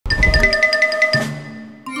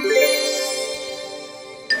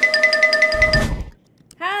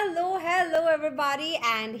everybody,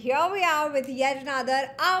 and here we are with yet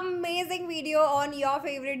another amazing video on your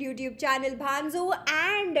favorite YouTube channel Bhanzu.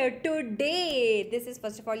 And today, this is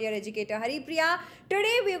first of all your educator Haripriya.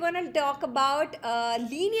 Today we are going to talk about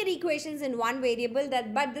linear equations in one variable,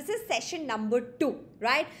 but this is session number 2,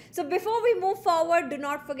 right? So before we move forward, do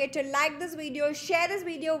not forget to like this video, share this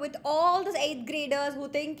video with all the 8th graders who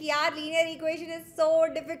think yaar linear equation is so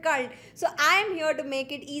difficult. So I am here to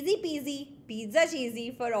make it easy peasy pizza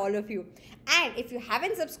cheesy for all of you. And if you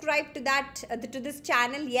haven't subscribed to this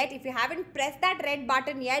channel yet, if you haven't pressed that red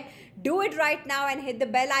button yet, do it right now and hit the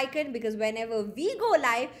bell icon, because whenever we go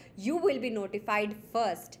live, you will be notified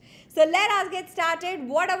first. So let us get started.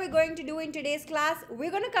 What are we going to do in today's class?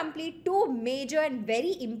 We're going to complete 2 major and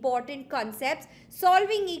very important concepts: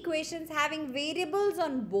 solving equations having variables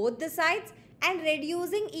on both the sides and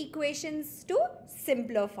reducing equations to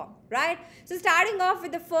simpler form, right? So starting off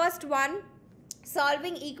with the first one,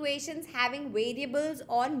 solving equations having variables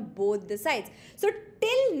on both the sides. So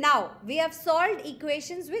till now we have solved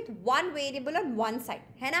equations with one variable on one side,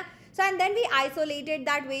 hai na? So and then we isolated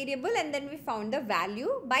that variable and then we found the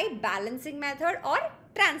value by balancing method or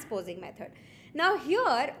transposing method. Now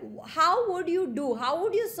here, how would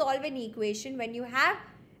you solve an equation when you have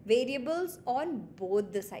variables on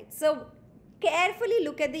both the sides? So carefully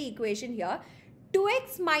look at the equation here.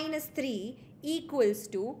 2x minus 3 equals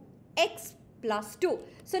to x plus 2.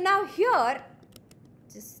 So now here,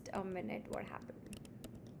 just a minute, what happened?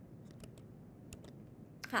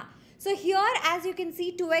 So here, as you can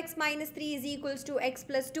see, 2x minus 3 is equals to x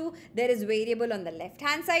plus 2. There is variable on the left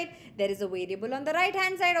hand side. There is a variable on the right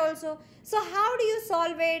hand side also. So how do you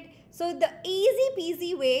solve it? So the easy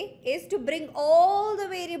peasy way is to bring all the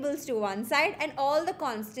variables to one side and all the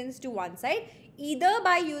constants to one side, either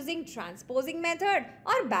by using transposing method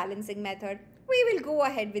or balancing method. We will go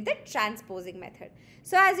ahead with the transposing method.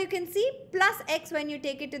 So as you can see, plus x when you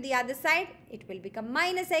take it to the other side, it will become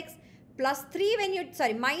minus x. Plus 3 when you,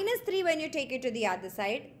 minus 3 when you take it to the other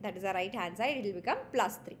side, that is the right hand side, it will become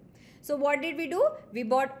plus 3. So what did we do? We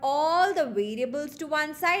brought all the variables to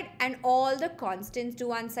one side and all the constants to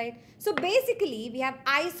one side. So basically, we have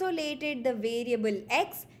isolated the variable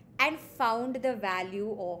x and found the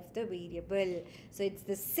value of the variable. So it's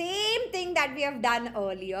the same thing that we have done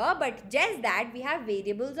earlier, but just that we have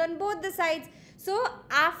variables on both the sides. So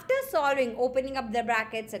after solving, opening up the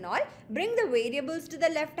brackets and all, bring the variables to the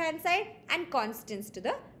left hand side and constants to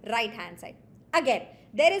the right hand side. Again,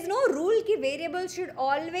 there is no rule that variables should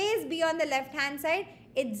always be on the left hand side.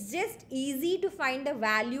 It's just easy to find the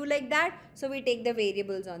value like that. So we take the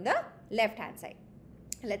variables on the left hand side.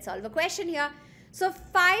 Let's solve a question here. So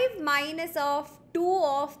 5 minus of 2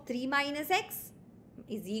 of 3 minus x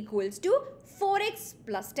is equals to 4x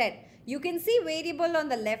plus 10. You can see variable on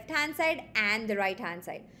the left hand side and the right hand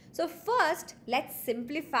side. So first, let's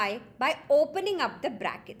simplify by opening up the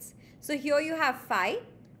brackets. So here you have 5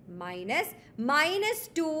 minus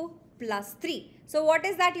 2 plus 3. So what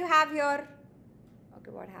is that you have here?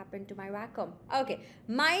 Okay, what happened to my vacuum? Okay,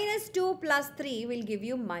 minus 2 plus 3 will give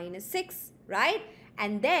you minus 6, right?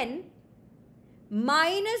 And then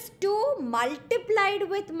minus 2 multiplied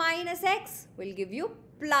with minus x will give you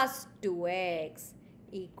plus 2x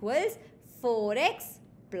equals 4x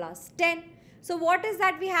plus 10. So what is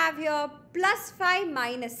that we have here? Plus 5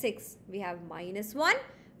 minus 6. We have minus 1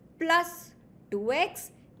 plus 2x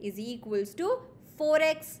is equals to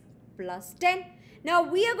 4x plus 10. Now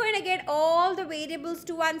we are going to get all the variables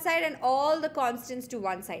to one side and all the constants to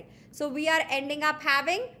one side. So we are ending up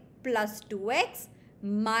having plus 2x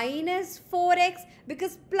minus 4x,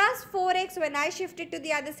 because plus 4x when I shift it to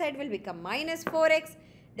the other side will become minus 4x.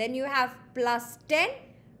 Then you have plus 10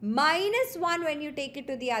 minus 1 when you take it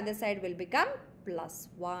to the other side will become plus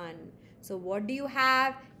 1. So what do you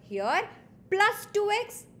have here? Plus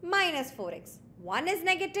 2x minus 4x. 1 is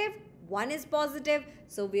negative, 1 is positive.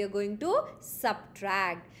 So we are going to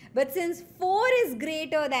subtract. But since 4 is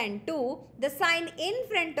greater than 2, the sign in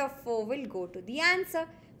front of 4 will go to the answer.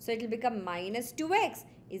 So it will become minus 2x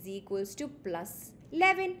is equals to plus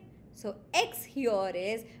 11. So x here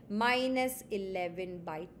is minus 11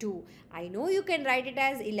 by 2. I know you can write it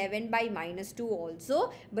as 11 by minus 2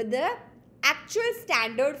 also, but the actual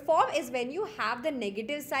standard form is when you have the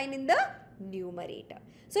negative sign in the numerator.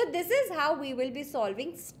 So this is how we will be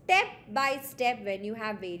solving step by step when you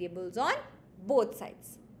have variables on both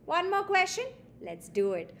sides. One more question. Let's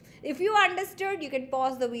do it. If you understood, you can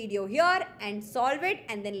pause the video here and solve it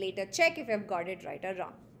and then later check if you have got it right or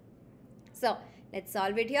wrong. So let's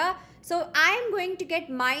solve it here. So I am going to get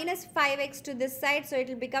minus 5x to this side. So it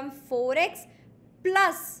will become 4x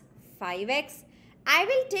plus 5x. I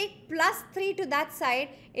will take plus 3 to that side.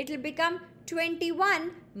 It will become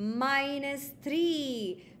 21 minus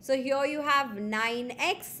 3. So here you have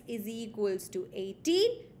 9x is equals to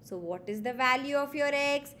 18. So what is the value of your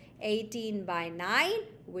x? 18 by 9,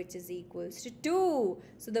 which is equals to 2.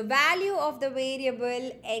 So the value of the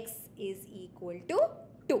variable x is equal to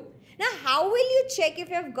 2. Now how will you check if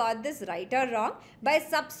you have got this right or wrong? By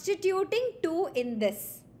substituting 2 in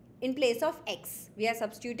this. In place of x, we are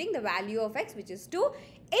substituting the value of x, which is 2.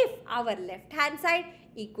 If our left hand side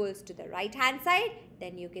equals to the right hand side,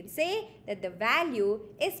 then you can say that the value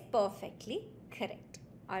is perfectly correct.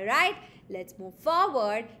 Alright, let's move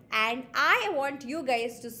forward, and I want you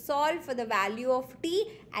guys to solve for the value of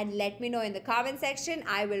t and let me know in the comment section.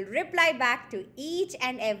 I will reply back to each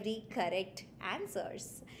and every correct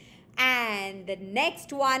answers. And the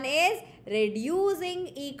next one is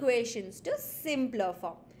reducing equations to simpler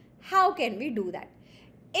form. How can we do that?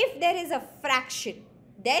 If there is a fraction,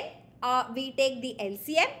 then we take the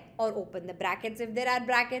LCM or open the brackets if there are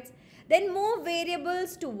brackets. Then move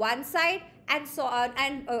variables to one side and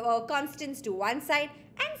constants to one side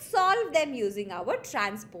and solve them using our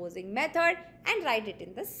transposing method and write it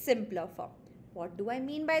in the simpler form. What do I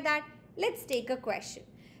mean by that? Let's take a question.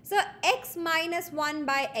 So x minus 1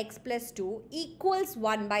 by x plus 2 equals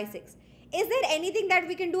 1 by 6. Is there anything that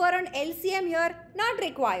we can do around LCM here? Not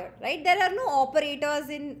required, right? There are no operators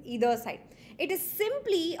in either side. It is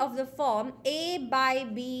simply of the form a by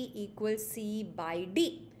b equals c by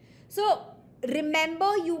d. So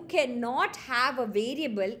remember, you cannot have a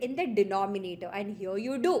variable in the denominator, and here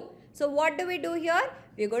you do. So what do we do here?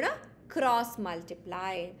 We're going to cross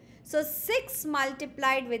multiply. So 6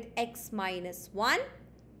 multiplied with x minus 1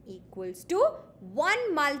 equals to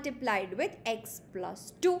 1 multiplied with x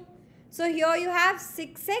plus 2. So here you have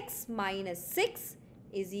 6x minus 6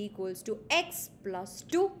 is equals to x plus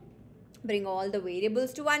 2. Bring all the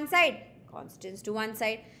variables to one side, constants to one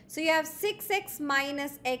side. So you have 6x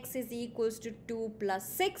minus x is equals to 2 plus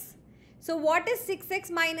 6. So what is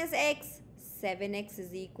 6x minus x? 7x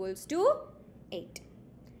is equals to 8.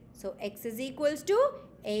 So x is equals to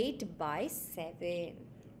 8 by 7.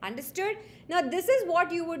 Understood? Now this is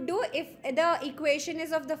what you would do if the equation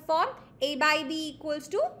is of the form a by b equals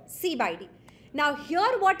to c by d. Now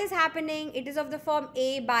here what is happening? It is of the form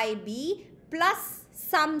a by b plus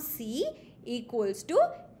some c equals to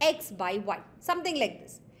x by y. Something like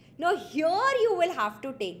this. Now here you will have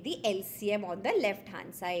to take the LCM on the left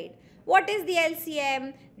hand side. What is the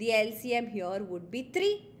LCM? The LCM here would be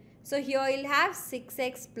 3. So here you'll have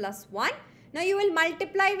 6x plus 1. Now you will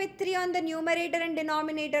multiply with 3 on the numerator and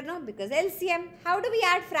denominator, no? Because LCM. How do we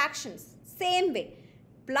add fractions? Same way.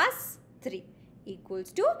 Plus 3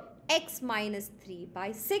 equals to x minus 3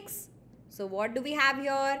 by 6. So what do we have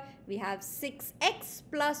here? We have 6x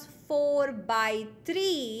plus 4 by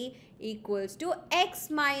 3 equals to x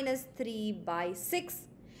minus 3 by 6.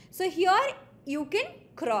 So here you can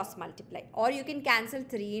cross multiply, or you can cancel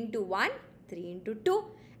 3 into 1, 3 into 2,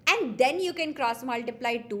 and then you can cross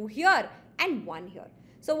multiply 2 here and 1 here.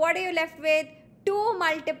 So what are you left with? 2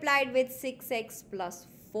 multiplied with 6x plus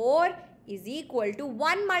 4 is equal to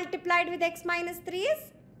 1 multiplied with x minus 3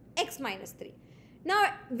 is x minus 3.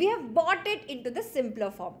 Now we have brought it into the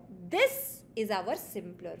simpler form. This is our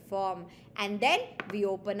simpler form, and then we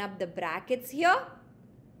open up the brackets here.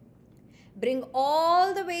 Bring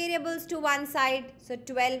all the variables to one side. So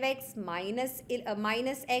 12x minus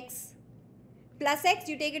x plus x,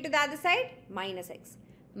 you take it to the other side, minus x.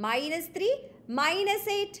 Minus 3 minus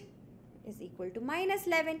 8 is equal to minus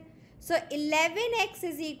 11. So 11x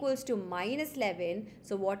is equals to minus 11.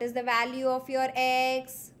 So what is the value of your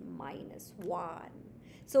x? Minus 1.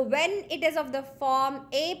 So when it is of the form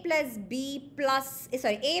a by b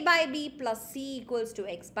plus c equals to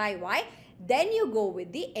x by y, then you go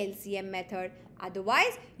with the LCM method.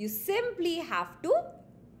 Otherwise, you simply have to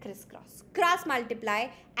cross multiply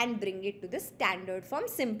and bring it to the standard form,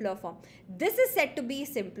 simpler form. This is said to be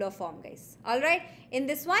simpler form, guys. Alright, in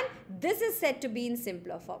this one, this is said to be in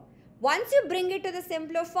simpler form. Once you bring it to the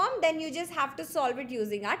simpler form, then you just have to solve it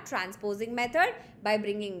using our transposing method by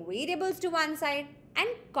bringing variables to one side and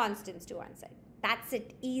constants to one side. That's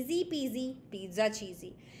it. Easy peasy, pizza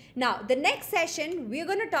cheesy. Now, the next session, we're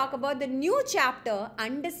going to talk about the new chapter,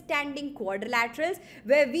 Understanding Quadrilaterals,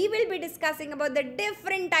 where we will be discussing about the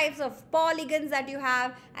different types of polygons that you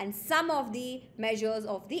have and some of the measures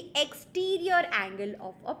of the exterior angle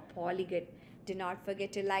of a polygon. Do not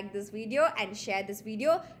forget to like this video and share this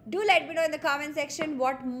video. Do let me know in the comment section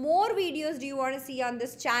what more videos do you want to see on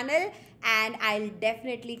this channel, and I'll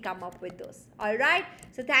definitely come up with those. Alright,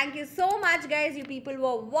 so thank you so much, guys. You people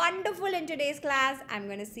were wonderful in today's class. I'm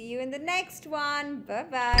going to see you in the next one.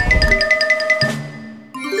 Bye-bye.